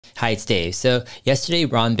Hi, it's Dave. So yesterday,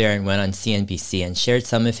 Ron Baron went on CNBC and shared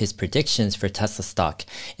some of his predictions for Tesla stock,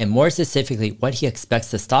 and more specifically, what he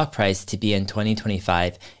expects the stock price to be in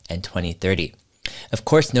 2025 and 2030. Of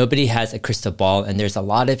course, nobody has a crystal ball, and there's a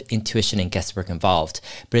lot of intuition and guesswork involved.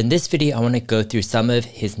 But in this video, I want to go through some of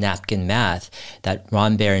his napkin math that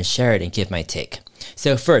Ron Baron shared and give my take.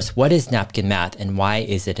 So first, what is napkin math and why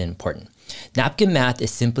is it important? Napkin math is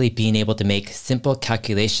simply being able to make simple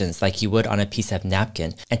calculations like you would on a piece of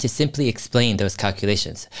napkin and to simply explain those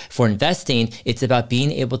calculations. For investing, it's about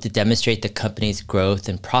being able to demonstrate the company's growth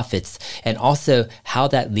and profits and also how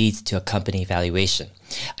that leads to a company valuation.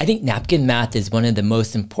 I think napkin math is one of the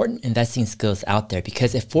most important investing skills out there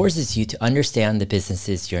because it forces you to understand the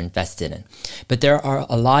businesses you're invested in. But there are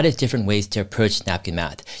a lot of different ways to approach napkin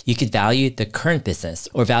math. You could value the current business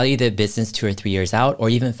or value the business 2 or 3 years out or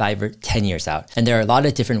even 5 or 10 years out. And there are a lot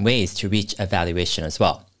of different ways to reach a valuation as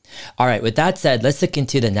well. All right, with that said, let's look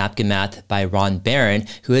into the napkin math by Ron Baron,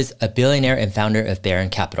 who is a billionaire and founder of Baron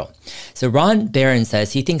Capital. So Ron Baron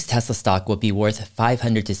says he thinks Tesla stock will be worth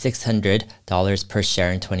 $500 to $600 per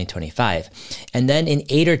share in 2025. And then in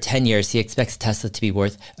 8 or 10 years, he expects Tesla to be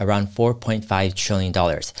worth around $4.5 trillion.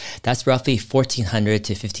 That's roughly $1,400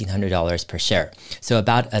 to $1,500 per share. So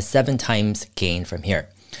about a 7 times gain from here.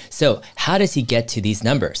 So how does he get to these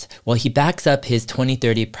numbers? Well, he backs up his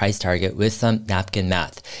 2030 price target with some napkin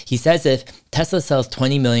math. He says if Tesla sells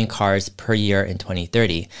 20 million cars per year in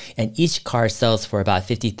 2030, and each car sells for about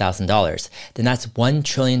 $50,000, then that's $1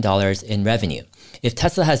 trillion in revenue. If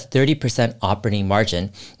Tesla has 30% operating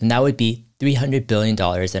margin, then that would be $300 billion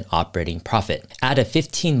in operating profit. Add a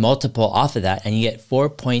 15 multiple off of that, and you get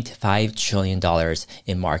 $4.5 trillion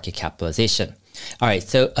in market capitalization. All right,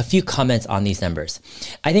 so a few comments on these numbers.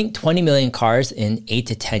 I think 20 million cars in 8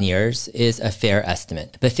 to 10 years is a fair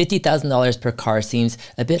estimate, but $50,000 per car seems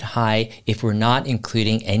a bit high if we're not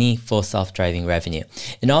including any full self-driving revenue.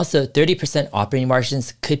 And also 30% operating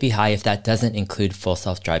margins could be high if that doesn't include full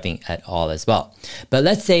self-driving at all as well. But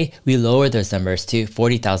let's say we lower those numbers to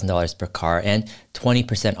 $40,000 per car and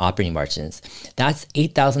 20% operating margins. That's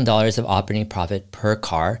 $8,000 of operating profit per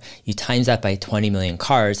car. You times that by 20 million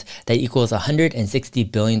cars, that equals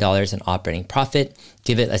 $160 billion in operating profit.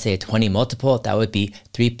 Give it, let's say, a 20 multiple, that would be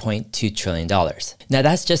 $3.2 trillion. Now,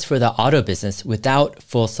 that's just for the auto business without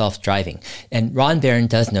full self-driving. And Ron Baron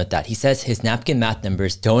does note that. He says his napkin math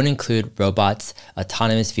numbers don't include robots,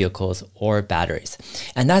 autonomous vehicles, or batteries.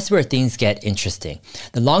 And that's where things get interesting.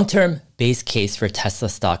 The long-term base case for Tesla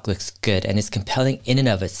stock looks good and is compelling in and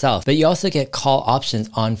of itself, but you also get call options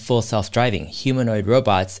on full self-driving, humanoid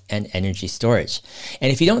robots, and energy storage.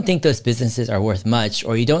 And if you don't think those businesses are worth much,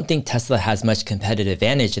 or you don't think Tesla has much competitive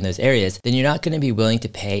advantage in those areas, then you're not going to be willing to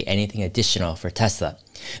pay anything additional for Tesla.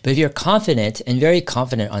 But if you're confident and very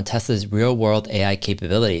confident on Tesla's real-world AI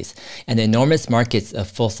capabilities and the enormous markets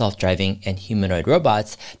of full self-driving and humanoid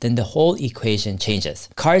robots, then the whole equation changes.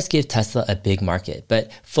 Cars give Tesla a big market,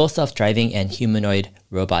 but full self-driving and humanoid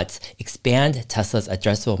robots expand Tesla's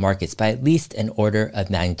addressable markets by at least an order of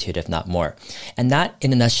magnitude, if not more. And that,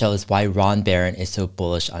 in a nutshell, is why Ron Baron is so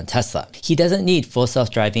bullish on Tesla. He doesn't need full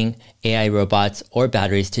self-driving, AI robots, or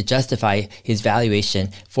batteries to justify his valuation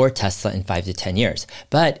for Tesla in 5 to 10 years.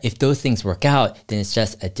 But if those things work out, then it's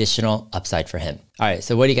just additional upside for him. All right,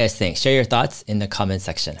 so what do you guys think? Share your thoughts in the comment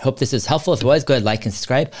section. Hope this was helpful. If it was, go ahead, like and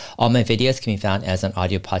subscribe. All my videos can be found as an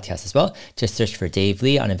audio podcast as well. Just search for Dave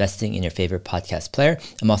Lee on investing in your favorite podcast player.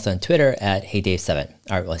 I'm also on Twitter at HeyDave7.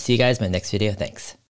 All right, well, I'll see you guys in my next video. Thanks.